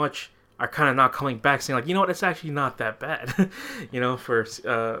like it as much are kind of not coming back, saying like, you know what? It's actually not that bad. For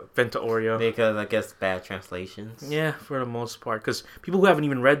Venta Oreo. Because I guess bad translations. Yeah, for the most part. Because people who haven't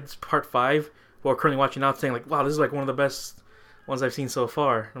even read Part 5. Who are currently watching out saying like, wow, this is like one of the best ones I've seen so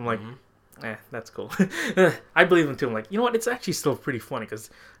far. I'm like, that's cool. I believe them too. I'm like, you know what? It's actually still pretty funny because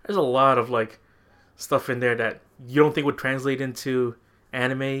there's a lot of like stuff in there that you don't think would translate into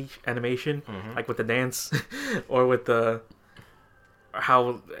animation, like with the dance or with the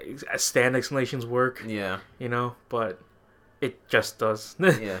how stand explanations work. Yeah. But it just does.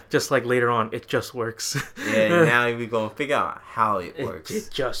 Yeah. Just like later on, it just works. Yeah, now we're going to figure out how it works. It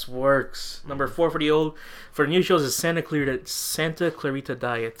just works. Number 4 for the new shows is Santa Clarita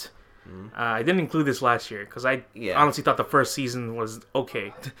Diet. I didn't include this last year because I honestly thought the first season was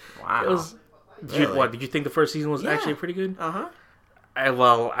okay. Wow. Did you think the first season was actually pretty good? Uh-huh.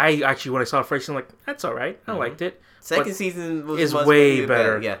 I actually, when I saw the first season, I'm like, that's all right. I liked it. Second season is way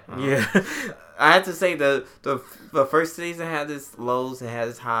better. Yeah. Yeah. I have to say the first season had its lows and had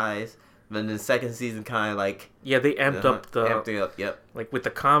its highs, but the second season kind of like they amped it up. Yep. Like with the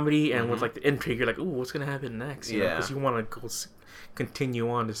comedy and with like the intrigue, you're like, ooh, what's gonna happen next? Because you want to go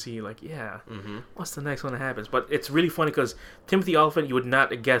continue on to see like, what's the next one that happens? But it's really funny because Timothy Olyphant, you would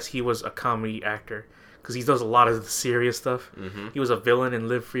not guess he was a comedy actor because he does a lot of the serious stuff. He was a villain in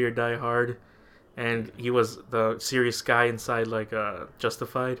Live Free or Die Hard, and he was the serious guy inside like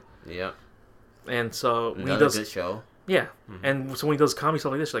Justified. Yeah. And so when he does a good show. Yeah. And so when he does comedy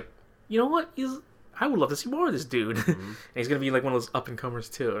stuff like this, you're like, you know what? I would love to see more of this dude. And he's gonna be like one of those up and comers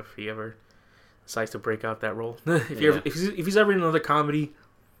too, if he ever decides to break out that role. If he's ever in another comedy,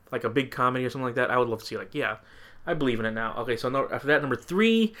 like a big comedy or something like that, I would love to see like, yeah, I believe in it now. Okay, so after that, number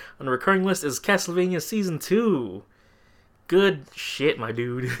 3 on the recurring list is Castlevania Season 2. Good shit, my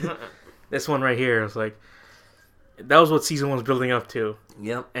dude. This one right here is like, that was what Season 1 was building up to.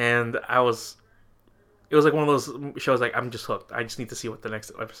 Yep. And it was like one of those shows like, I'm just hooked. I just need to see what the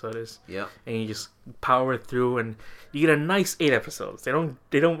next episode is. Yeah. And you just power through and you get a nice 8 episodes. They don't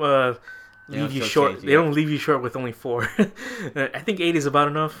leave you short. They don't leave you short with only 4. I think 8 is about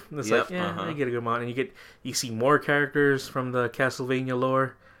enough. It's like, I get a good amount, and you see more characters from the Castlevania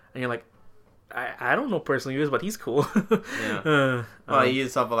lore, and you're like, I don't know personally who he is, but he's cool. Yeah. Well, you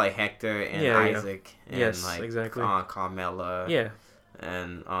talk about like Hector and Isaac, and yes, like exactly. Carmella,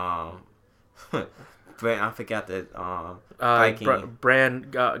 and Brand, I forgot that Viking.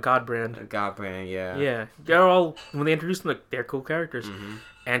 Brand, Godbrand. Godbrand, yeah. Yeah. They're all, when they introduced them, like, they're cool characters. Mm-hmm.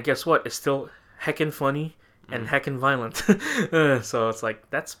 And guess what? It's still heckin' funny and heckin' violent. So it's like,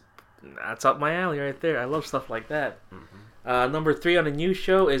 that's up my alley right there. I love stuff like that. Mm-hmm. Number 3 on the new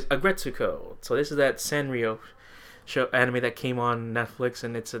show is Agretsuko. So this is that Sanrio show anime that came on Netflix,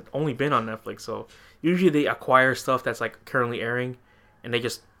 and it's only been on Netflix. So usually they acquire stuff that's like currently airing, and they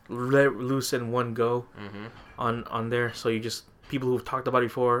just let loose in one go on there. So you just, people who've talked about it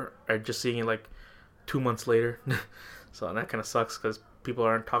before are just seeing it like 2 months later. So that kind of sucks because people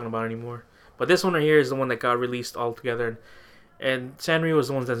aren't talking about it anymore. But this one right here is the one that got released all together, and Sanrio is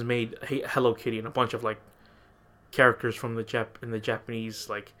the one that's made Hello Kitty and a bunch of like characters from the Japanese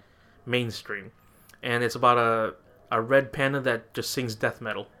like mainstream. And it's about a red panda that just sings death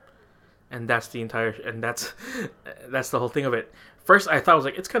metal, and that's the whole thing of it. First, I thought, I was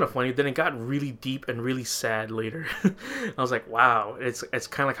like, it's kind of funny. Then it got really deep and really sad later. I was like, wow, it's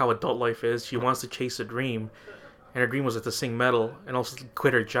kind of like how adult life is. She wants to chase a dream, and her dream was to sing metal and also to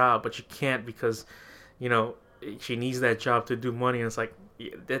quit her job, but she can't because, she needs that job to do money. And it's like,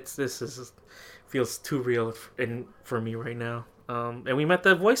 this feels too real for me right now. And we met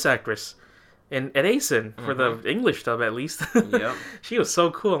the voice actress at ASIN for the English dub, at least. Yep. She was so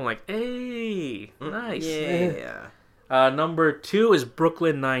cool. I'm like, hey, nice. Yeah. Number 2 is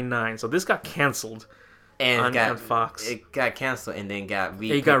Brooklyn Nine-Nine. So this got canceled on Fox. It got canceled and then got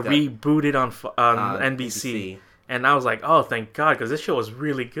rebooted on NBC. And I was like, oh, thank God, because this show was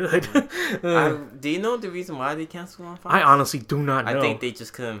really good. Do you know the reason why they canceled on Fox? I honestly do not know. I think they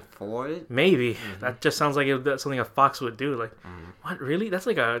just couldn't afford it. Maybe. That just sounds like that's something a Fox would do. Like, what, really? That's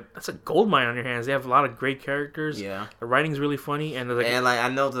a gold mine on your hands. They have a lot of great characters. Yeah. The writing's really funny. And I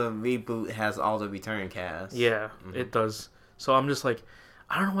know the reboot has all the return cast. Yeah, it does. So I'm just like,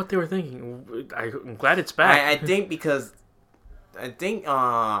 I don't know what they were thinking. I'm glad it's back. I think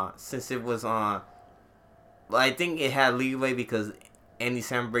since it was on... I think it had leeway because Andy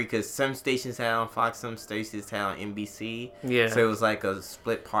Samberg, because some stations had on Fox, some stations had on NBC. Yeah. So it was like a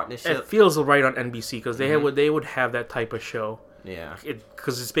split partnership. It feels right on NBC because they would have that type of show. Yeah.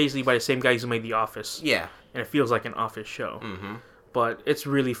 Because it's basically by the same guys who made The Office. Yeah. And it feels like an Office show. Mm-hmm. But it's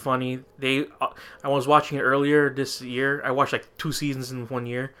really funny. I was watching it earlier this year. I watched like 2 seasons in 1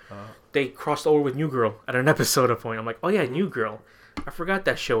 year. They crossed over with New Girl at an episode point. I'm like, oh yeah, New Girl. I forgot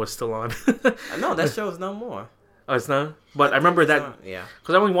that show was still on. No, that show is no more. Oh, it's not? But I remember that. Yeah.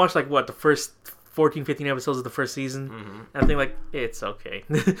 Because I only watched the first 14, 15 episodes of the first season. Mm-hmm. And I think like, it's okay.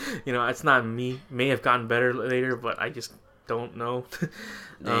 It's not me. May have gotten better later, but I just don't know.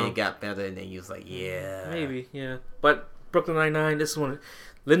 Then it got better and then you was like, yeah. Maybe, yeah. But Brooklyn Nine-Nine, this one...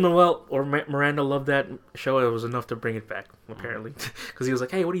 Lin-Manuel or Miranda loved that show. It was enough to bring it back, apparently. Because he was like,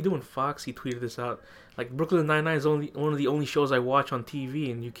 hey, what are you doing, Fox? He tweeted this out. Like, Brooklyn Nine-Nine is one of the only shows I watch on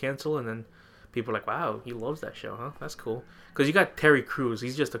TV, and you cancel, and then people are like, wow, he loves that show, huh? That's cool. Because you got Terry Crews.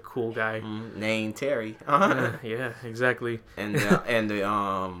 He's just a cool guy. Named Terry. Yeah, exactly. And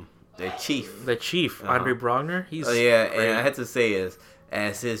the chief. The chief, Andre Brogner. He's great. And I had to say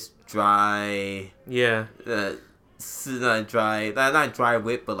as his dry... Yeah. Not dry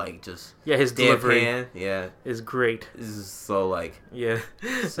wit, but like just his delivery is great. This is so like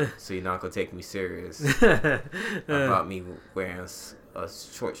so you're not gonna take me serious about me wearing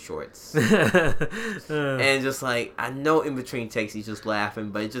short shorts and just like I know in between takes he's just laughing,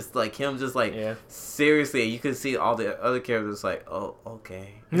 but it's just like him just like seriously you can see all the other characters like, oh,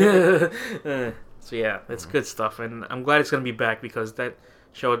 okay. So yeah, it's good stuff, and I'm glad it's gonna be back because that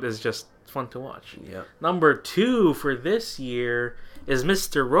show is just fun to watch. Yeah. Number 2 for this year is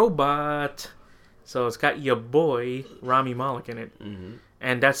Mr. Robot. So it's got your boy Rami Malek in it,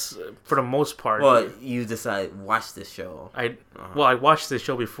 and that's for the most part. Well, you decided watch this show. I watched this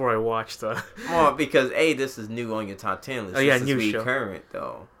show before I watched. Well, because this is new on your top 10 list. This new show. Current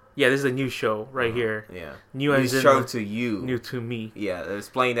though. Yeah, this is a new show right here. Yeah, new show to you, new to me. Yeah,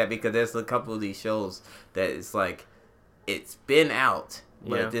 explain that because there's a couple of these shows that it's like it's been out.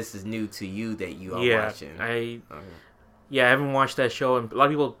 But this is new to you that you are watching. I haven't watched that show, and a lot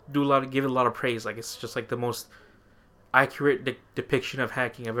of people give it a lot of praise. Like it's just like the most accurate depiction of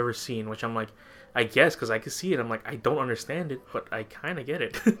hacking I've ever seen. Which I'm like, I guess because I can see it. I'm like, I don't understand it, but I kind of get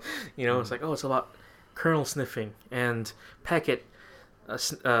it. It's like, oh, it's about kernel sniffing and packet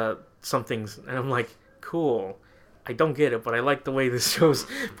some things, and I'm like, cool. I don't get it, but I like the way this show's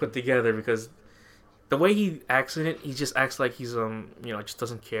put together because the way he acts in it, he just acts like he's just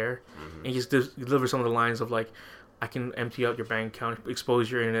doesn't care. And he just delivers some of the lines of like, I can empty out your bank account,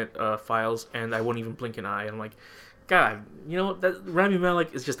 expose your internet files, and I won't even blink an eye. I'm like, God, that Rami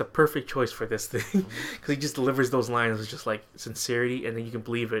Malek is just a perfect choice for this thing because he just delivers those lines with just like sincerity, and then you can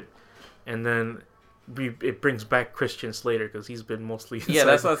believe it, and then it brings back Christian Slater because he's been mostly inside. Yeah,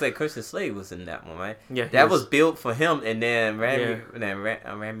 that's why I say Christian Slater was in that one, right? Yeah, that was built for him, and then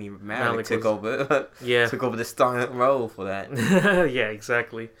Rami Malek took over. Took over the starring role for that. Yeah,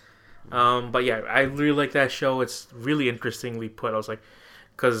 exactly. But yeah, I really like that show. It's really interestingly put. I was like,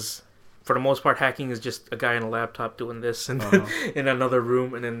 because for the most part, hacking is just a guy on a laptop doing this and then in another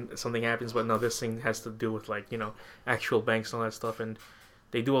room, and then something happens. But no, this thing has to do with like actual banks and all that stuff, and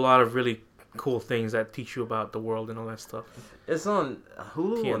they do a lot of really cool things that teach you about the world and all that stuff. It's on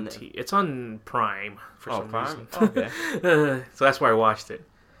Hulu. TNT. It's on Prime for some Prime? reason. Okay. So that's why I watched it,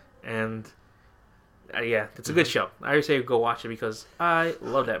 and yeah, it's a good show. I would say go watch it because I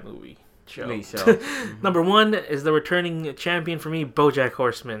love that movie show. Number 1 is the returning champion for me, BoJack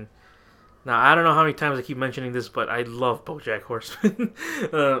Horseman. Now, I don't know how many times I keep mentioning this, but I love BoJack Horseman.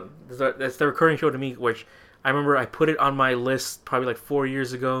 That's the recurring show to me, which I remember I put it on my list probably like 4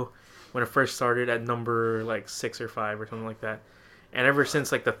 years ago when it first started at number like 6 or 5 or something like that. And ever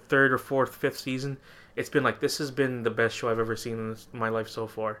since like the 3rd or 4th, 5th season, it's been like, this has been the best show I've ever seen in my life so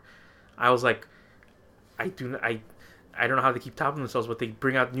far. I was like, I don't know how they keep topping themselves, but they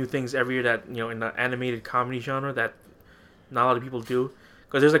bring out new things every year that, in the animated comedy genre that not a lot of people do.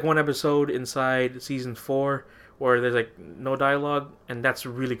 Because there's like one episode inside season 4 where there's like no dialogue, and that's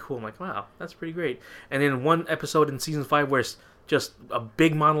really cool. I'm like, wow, that's pretty great. And then one episode in season 5 where it's just a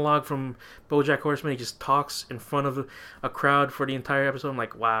big monologue from BoJack Horseman. He just talks in front of a crowd for the entire episode. I'm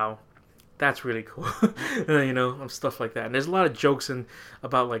like, wow, that's really cool. Stuff like that. And there's a lot of jokes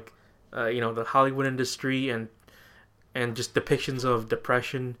about like, the Hollywood industry and just depictions of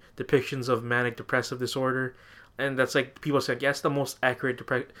depression, depictions of manic depressive disorder. And that's like, people say, that's the most accurate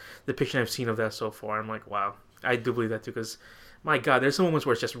depiction I've seen of that so far. I'm like, wow, I do believe that too, because my God, there's some moments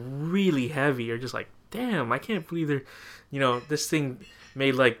where it's just really heavy. You're just like, damn, I can't believe this thing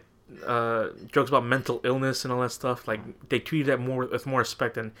made like jokes about mental illness and all that stuff. Like, they treated that with more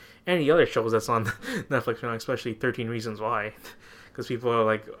respect than any other shows that's on Netflix now, especially 13 Reasons Why. Because people are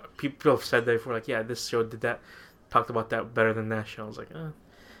like, people have said that before, like, yeah, this show talked about that better than that show. I was like,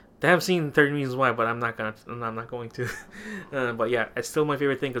 they haven't seen 13 Reasons Why, but I'm not going to. But yeah, it's still my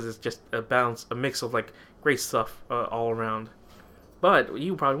favorite thing because it's just a mix of like great stuff all around. But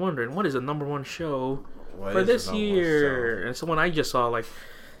you probably wondering, what is the number 1 show for this year? And so one I just saw like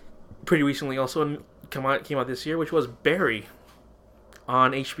pretty recently also came out this year, which was Barry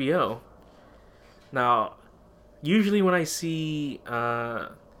on HBO. Now, usually when I see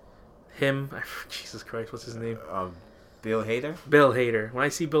him, Jesus Christ, what's his name? Bill Hader? Bill Hader. When I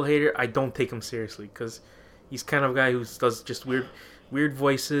see Bill Hader, I don't take him seriously because he's kind of a guy who does just weird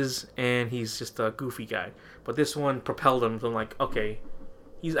voices, and he's just a goofy guy. But this one propelled him to like, okay,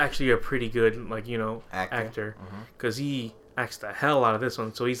 he's actually a pretty good actor because he acts the hell out of this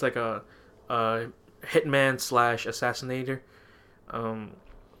one. So he's like a hitman / assassinator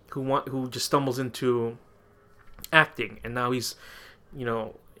who just stumbles into acting, and now he's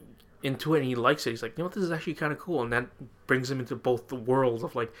into it, and he likes it. He's like, this is actually kind of cool, and that brings him into both the worlds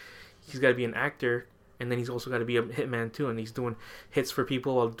of like, he's got to be an actor, and then he's also got to be a hitman too, and he's doing hits for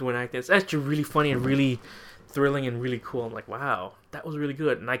people while doing acting. It's actually really funny and really thrilling and really cool. I'm like, wow, that was really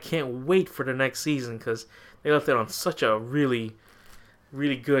good, and I can't wait for the next season because they left it on such a really,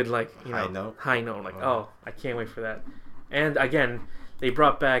 really good high note. Like, oh, I can't wait for that. And again, they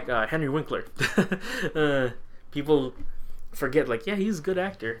brought back Henry Winkler. People forget, like, yeah, he's a good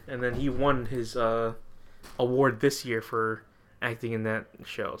actor, and then he won his award this year for acting in that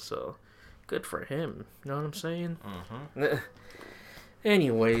show, so good for him. You know what I'm saying?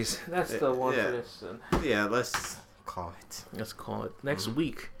 Anyways, that's the one for this. Yeah, let's call it. Next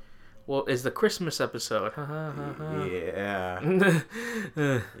week, well, is the Christmas episode. Yeah.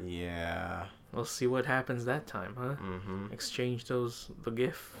 Yeah. We'll see what happens that time, huh? Exchange the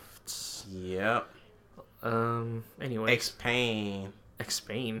gifts. Yep. Anyway. Explain.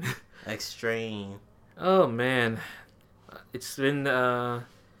 Extrain. Oh man, it's been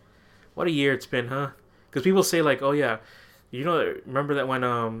what a year it's been, huh? Because people say like, oh yeah, remember that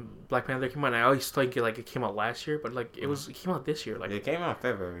when Black Panther came out? I always think it came out last year, but like it came out this year. Like, it came out in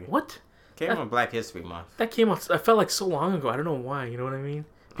February. What? It came out Black History Month. That came out. I felt like so long ago. I don't know why. You know what I mean?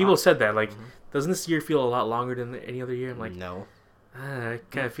 People said that. Like, doesn't this year feel a lot longer than any other year? I'm like, no. I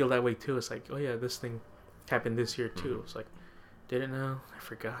kind of feel that way too. It's like, oh yeah, this thing happened this year too. It's like, did it now? I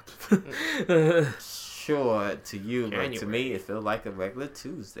forgot. Sure, to you, but to me, it feels like a regular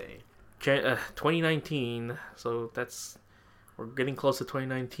Tuesday. 2019. So we're getting close to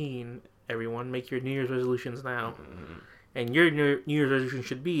 2019. Everyone, make your New Year's resolutions now. Mm-hmm. And your New Year's resolution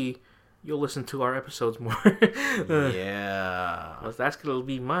should be, you'll listen to our episodes more. Yeah. Well, that's going to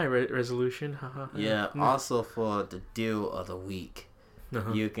be my resolution. Yeah, also for the deal of the week.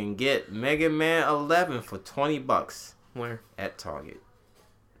 You can get Mega Man 11 for $20. Where? At Target.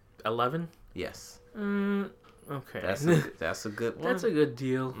 11? Yes. Okay. That's a good one. That's a good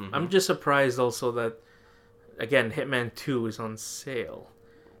deal. Mm-hmm. I'm just surprised also that, again, Hitman 2 is on sale.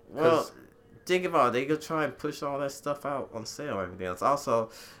 Well, think about it. They could try and push all that stuff out on sale and everything else. Also,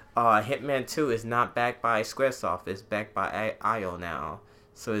 Hitman 2 is not backed by Squaresoft. It's backed by IO now.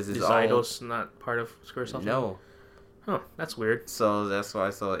 So is Eidos not part of Squaresoft? No. Huh, that's weird. So that's why.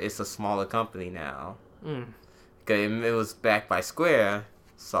 So it's a smaller company now. Okay, it was backed by Square.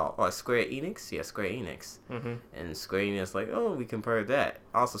 Square Enix? Yeah, Square Enix. Mm-hmm. And Square Enix like, oh, we compared that.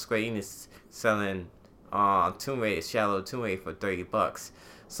 Also, Square Enix selling Tomb Raider, Shadow Tomb Raider for $30.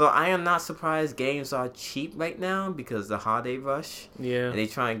 So I am not surprised games are cheap right now because the holiday rush. Yeah. And they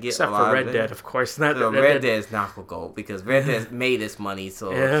try and get except a lot for Red Dead, of course. Not so Red Dead is not for gold because Red Dead made its money.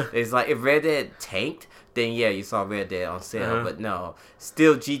 So it's like if Red Dead tanked, then yeah, you saw Red Dead on sale. But no,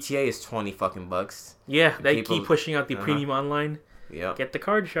 still GTA is $20. Yeah, they keep pushing out the premium online. Yeah. Get the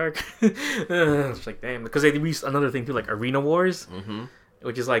card shark. It's like, damn. Because they released another thing too, like Arena Wars,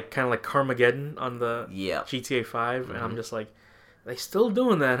 which is like kind of like Carmageddon on the GTA 5. And I'm just like, they still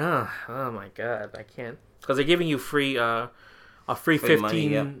doing that, huh? Oh my god, I can't. Because they're giving you free 15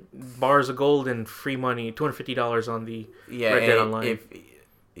 money, bars of gold and free money, $250 on the Red Dead Online.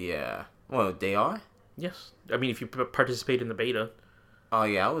 Well, they are? Yes. I mean, if you participate in the beta. Oh,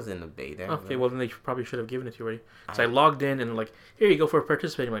 yeah, I was in the beta. Okay, well, then they probably should have given it to you already. So I logged in and, like, here you go for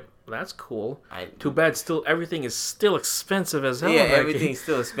participating. I'm like, well, that's cool. Too bad everything is still expensive as hell. Yeah, everything's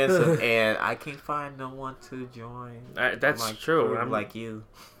still expensive, and I can't find no one to join. That's true. I'm like you.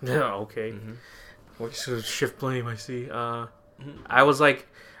 Yeah, okay. Well, shift blame, I see. I was like...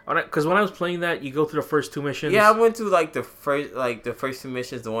 Because when I was playing that, you go through the first two missions. Yeah, I went through the first two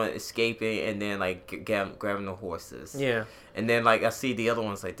missions, the one escaping, and then grabbing the horses. Yeah, and then I see the other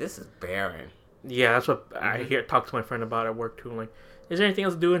ones this is barren. Yeah, that's what I talk to my friend about at work too. I'm like, is there anything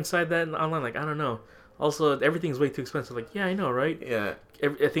else to do inside that online? Like, I don't know. Also, everything's way too expensive. Like, yeah, I know, right? Yeah.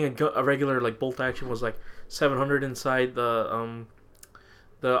 I think a regular bolt action was like $700 inside the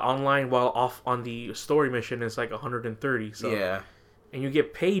online, while off on the story mission is like $130. So yeah. And you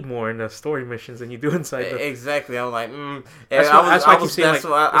get paid more in the story missions than you do inside the... Exactly. I'm like, That's why I keep saying, this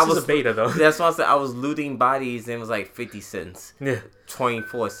is a beta, though. That's why I said I was looting bodies and it was like 50 cents. Yeah.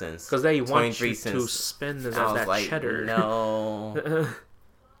 24 cents. Because they want you to spend that cheddar. No.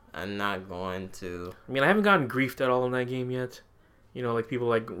 I'm not going to. I mean, I haven't gotten griefed at all in that game yet. You know, like people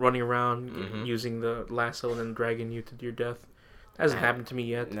running around using the lasso and then dragging you to your death. That hasn't happened to me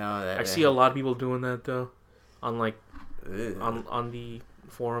yet. No, I see a lot of people doing that, though. On on the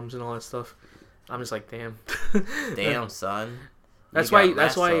forums and all that stuff. I'm just like, damn. Damn, son. That's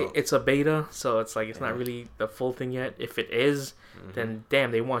why it's a beta, so it's like it's not really the full thing yet. If it is, then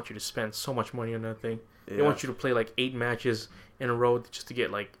damn, they want you to spend so much money on that thing. Yeah. They want you to play 8 matches in a row just to get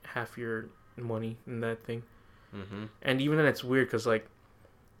half your money in that thing. And even then, it's weird because for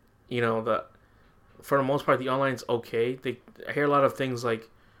the most part, the online's okay. I hear a lot of things like,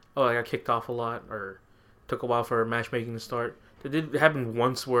 oh, I got kicked off a lot, or took a while for matchmaking to start. It did happen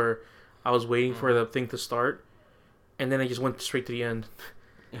once where I was waiting for the thing to start, and then I just went straight to the end.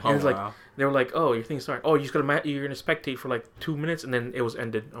 And it's they were like, "Oh, your thing's starting. Oh, you're gonna spectate for 2 minutes, and then it was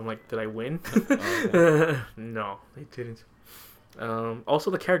ended." I'm like, "Did I win?" No, they didn't.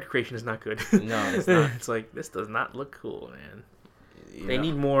 Also, the character creation is not good. No, it's not. It's like, this does not look cool, man. Yeah. They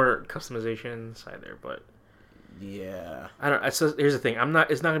need more customization inside there, but. Yeah. I don't. Here's the thing.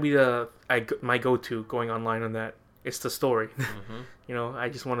 It's not gonna be my go-to going online on that. It's the story. I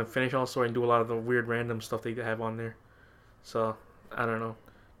just want to finish all the story and do a lot of the weird random stuff they have on there. So I don't know.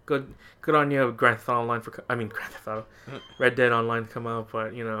 Good on you, Grand Theft Auto. Red Dead Online to come out,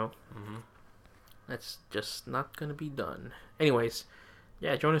 but that's just not gonna be done. Anyways,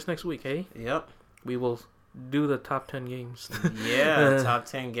 yeah, join us next week, eh? Yep. We will do the top 10 games. Yeah, top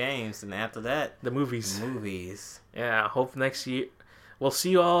 10 games, and after that, the movies. Yeah, hope next year. We'll see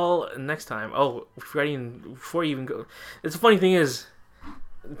you all next time. Oh, before you even go, it's the funny thing is,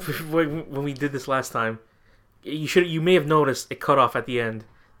 when we did this last time, you may have noticed it cut off at the end.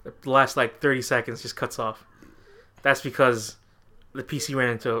 The last 30 seconds just cuts off. That's because the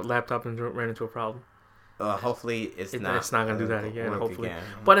PC laptop ran into a problem. Hopefully it's not gonna do that again. Hopefully, again.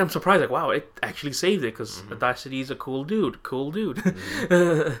 But I'm surprised. Like, wow, it actually saved it because Audacity is a cool dude.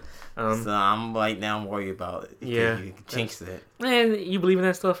 So I'm right now worried about it. Yeah, you jinxed it. Man, you believe in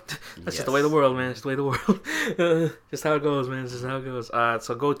that stuff? That's just the way of the world, man. It's the way of the world. Just how it goes, man. Just how it goes.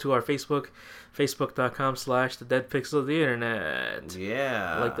 So go to our Facebook, facebook.com/the dead pixel of the internet.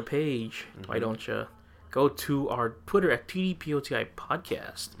 Yeah, like the page. Why don't you? Go to our Twitter at TDPOTI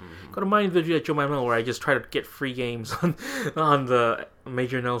Podcast. Go to my individual at Joe Manuel, where I just try to get free games on the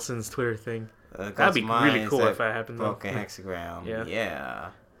Major Nelson's Twitter thing. That'd be really cool if that happened. Broken Hexagram. Yeah.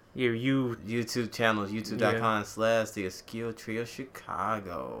 You YouTube channels, youtube.com/The Skill Trio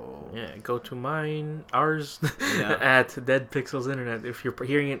Chicago. Yeah, go to ours at Dead Pixels Internet. If you're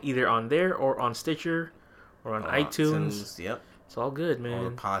hearing it either on there or on Stitcher or on iTunes. Yep. It's all good, man.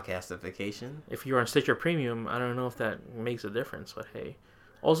 Or podcastification. If you're on Stitcher Premium, I don't know if that makes a difference, but hey.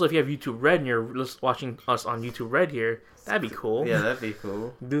 Also, if you have YouTube Red and you're watching us on YouTube Red here, that'd be cool. Yeah, that'd be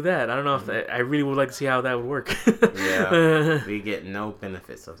cool. Do that. I don't know if I really would like to see how that would work. Yeah, we get no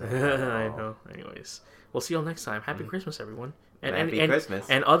benefits of that. I know. Anyways, we'll see y'all next time. Happy Christmas, everyone. Happy Christmas.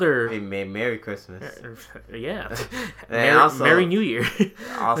 And other... Merry Christmas. Yeah. And Merry New Year.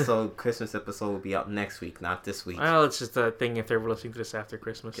 Also, Christmas episode will be out next week, not this week. Well, it's just a thing if they're listening to this after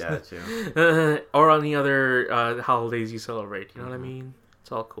Christmas. Gotcha. Or on the other holidays you celebrate. You know what I mean?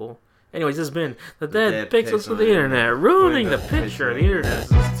 It's all cool. Anyways, this has been the Dead Pixels of the Internet, ruining the picture of the Internet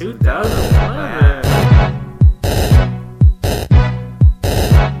since 2011.